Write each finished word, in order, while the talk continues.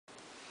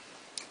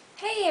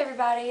Hey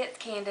everybody, it's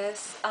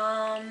Candace.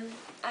 I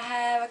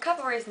have a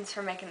couple reasons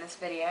for making this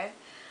video.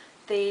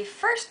 The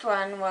first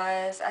one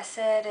was I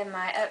said in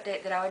my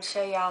update that I would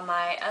show y'all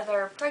my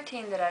other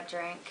protein that I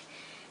drink,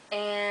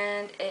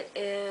 and it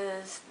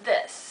is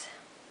this.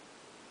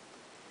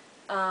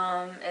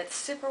 It's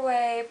Super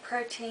Whey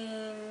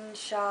protein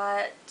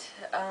shot.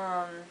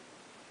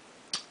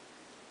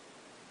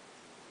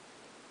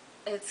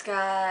 It's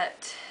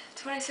got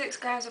 26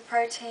 grams of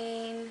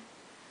protein,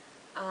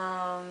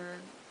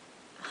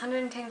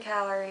 110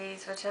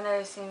 calories, which I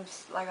know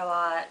seems like a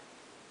lot,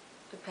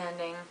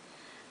 depending.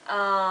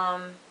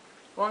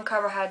 One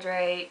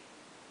carbohydrate,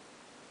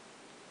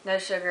 no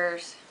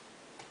sugars,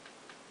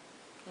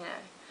 you know.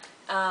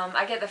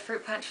 I get the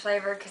fruit punch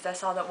flavor because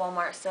that's all that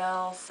Walmart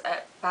sells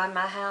by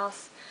my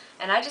house,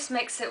 and I just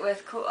mix it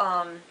with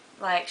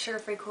like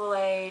sugar-free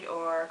Kool-Aid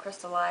or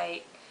Crystal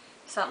Light,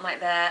 something like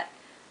that.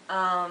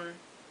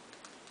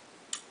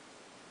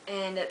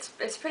 And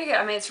it's pretty good.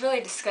 I mean, it's really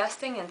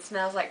disgusting and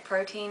smells like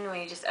protein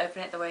when you just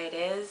open it the way it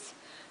is.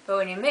 But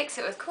when you mix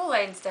it with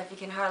Kool-Aid and stuff, you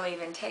can hardly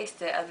even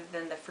taste it other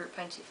than the fruit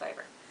punchy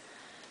flavor.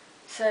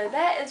 So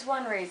that is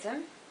one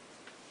reason.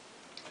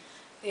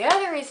 The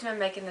other reason I'm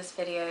making this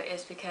video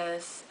is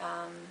because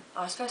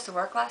I was supposed to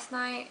work last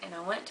night, and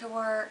I went to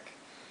work,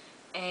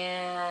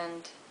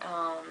 and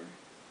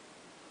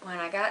when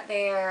I got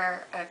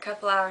there, a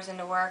couple hours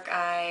into work,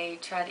 I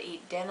tried to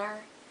eat dinner,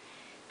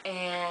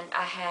 and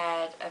I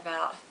had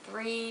about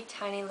 3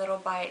 tiny little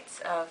bites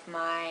of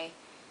my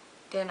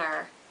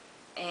dinner,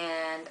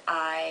 and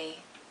I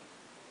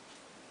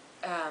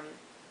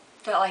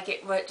felt like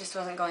it just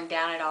wasn't going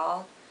down at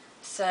all.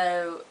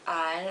 So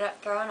I ended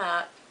up throwing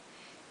up,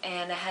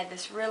 and I had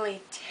this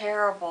really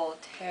terrible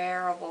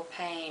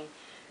pain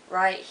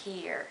right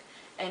here,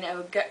 and it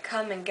would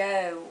come and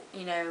go,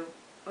 you know,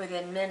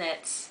 within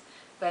minutes.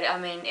 But I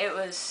mean, it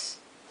was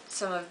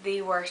some of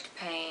the worst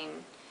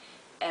pain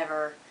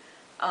ever.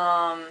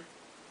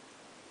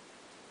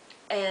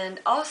 And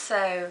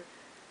also,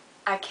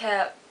 I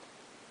kept,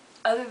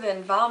 other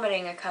than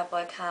vomiting a couple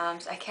of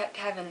times, I kept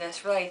having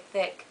this really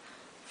thick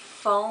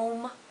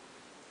foam.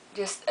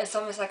 Just, it's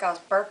almost like I was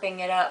burping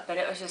it up, but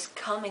it was just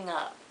coming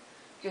up,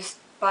 just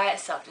by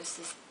itself, just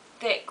this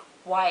thick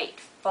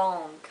white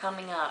foam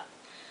coming up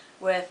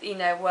with, you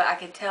know, what I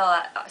could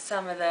tell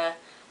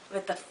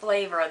with the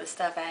flavor of the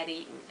stuff I had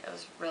eaten. It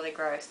was really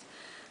gross.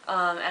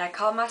 And I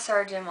called my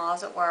surgeon while I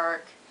was at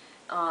work.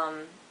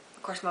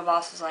 Of course, my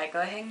boss was like,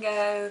 go ahead and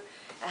go.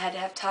 I had to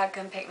have Todd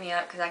come pick me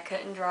up because I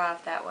couldn't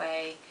drive that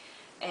way.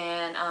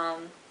 And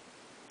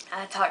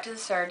I talked to the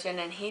surgeon,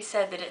 and he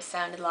said that it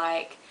sounded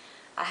like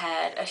I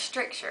had a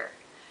stricture,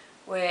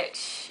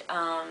 which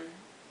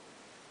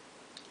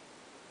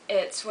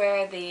it's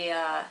where the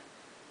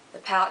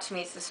pouch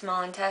meets the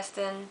small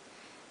intestine,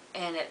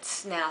 and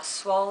it's now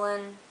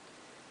swollen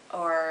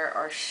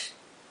or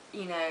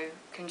you know,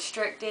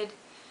 constricted,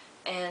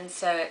 and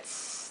so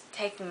it's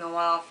taking a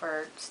while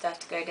for stuff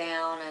to go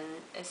down, and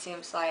it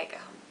seems like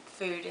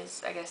food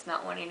is, I guess,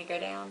 not wanting to go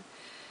down.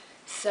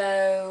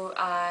 So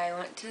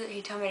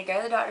he told me to go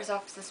to the doctor's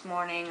office this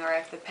morning, or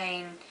if the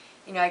pain,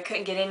 you know, I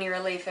couldn't get any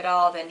relief at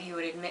all, then he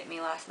would admit me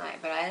last night.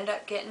 But I ended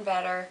up getting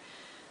better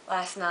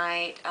last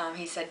night.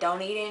 He said,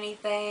 don't eat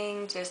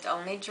anything, just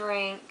only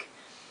drink.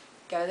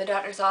 Go to the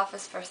doctor's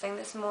office first thing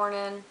this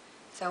morning.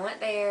 So I went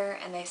there,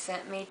 and they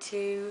sent me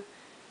to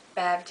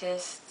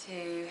Baptist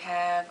to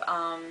have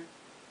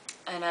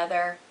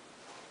another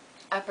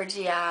upper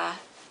GI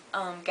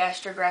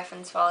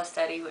gastrographin swallow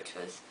study, which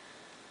was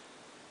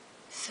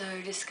so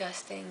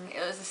disgusting.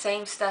 It was the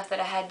same stuff that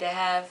I had to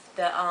have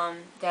that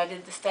I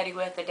did the study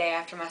with the day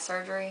after my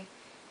surgery.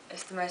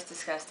 It's the most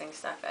disgusting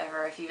stuff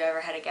ever, if you've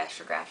ever had a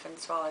gastrographin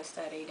swallow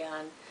study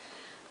done.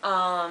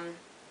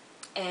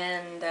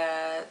 And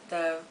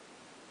the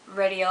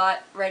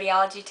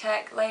radiology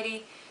tech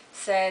lady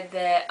said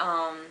that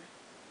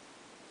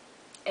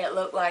it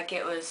looked like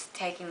it was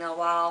taking a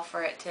while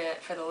for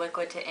the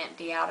liquid to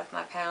empty out of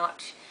my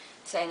pouch,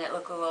 saying it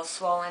looked a little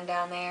swollen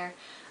down there.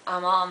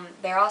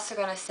 They're also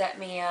going to set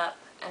me up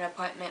an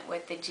appointment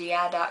with the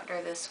GI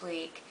doctor this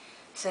week,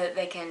 so that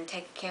they can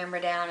take a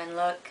camera down and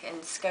look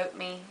and scope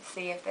me,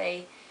 see if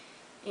they,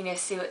 you know,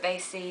 see what they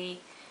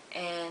see,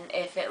 and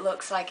if it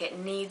looks like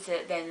it needs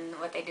it, then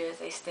what they do is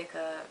they stick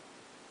a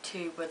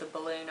tube with a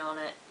balloon on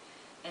it,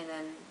 and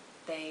then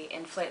they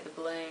inflate the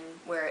balloon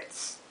where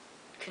it's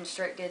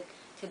constricted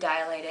to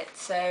dilate it.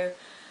 So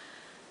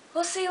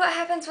we'll see what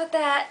happens with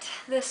that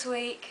this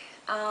week.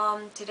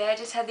 Today I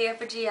just had the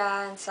upper GI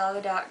and saw the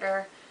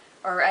doctor,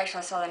 or actually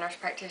I saw the nurse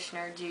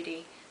practitioner,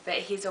 Judy, but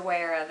he's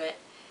aware of it.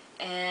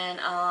 And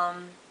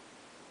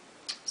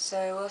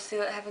so we'll see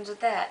what happens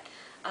with that.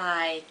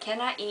 I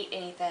cannot eat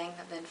anything.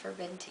 I've been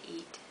forbidden to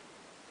eat.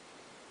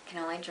 Can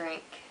only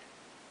drink.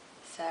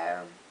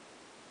 So,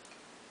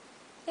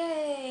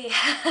 yay!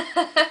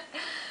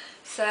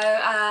 So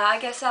I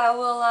guess I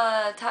will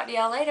talk to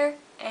y'all later.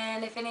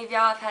 And if any of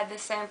y'all have had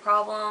this same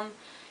problem,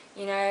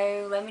 you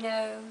know, let me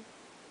know.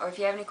 Or if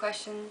you have any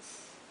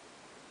questions,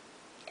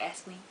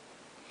 ask me.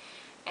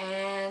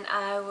 And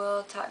I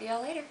will talk to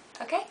y'all later.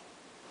 Okay?